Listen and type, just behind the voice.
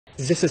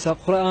This is a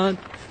Quran.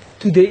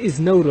 Today is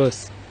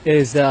Nowruz,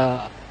 is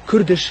a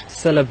Kurdish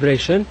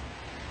celebration.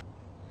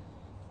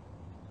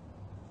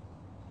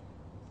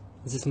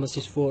 This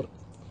message for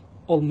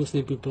all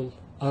Muslim people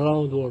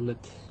around the world.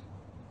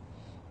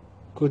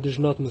 Kurdish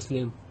not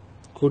Muslim.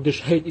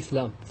 Kurdish hate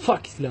Islam.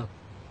 Fuck Islam.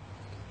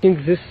 I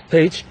think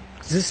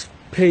this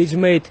page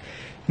made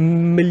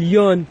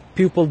million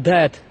people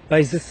dead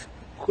by this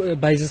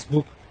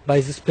book,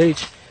 by this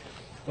page.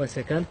 1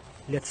 second.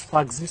 Let's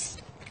fuck this.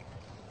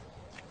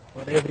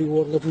 For every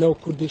world know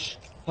Kurdish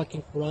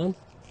fucking Quran.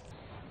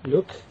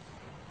 Look.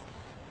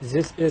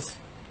 This is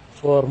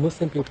for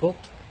Muslim people.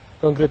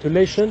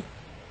 Congratulations.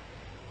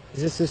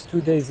 This is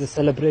today the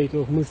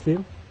celebration of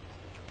Muslim.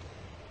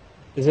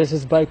 This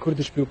is by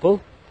Kurdish people.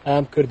 I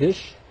am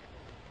Kurdish.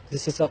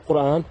 This is a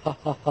Quran. Ha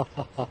ha ha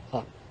ha ha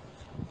ha.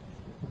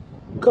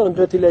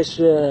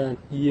 Congratulations.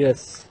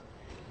 Yes.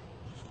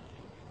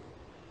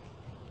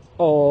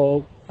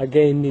 Oh,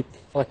 again need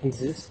fucking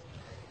this.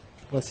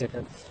 1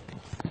 second.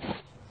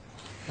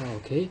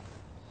 Okay.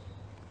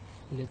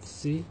 Let's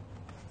see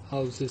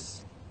how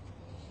this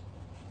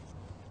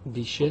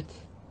be shit.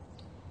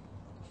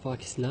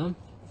 Fuck Islam.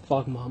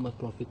 Fuck Muhammad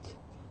Prophet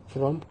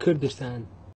from Kurdistan.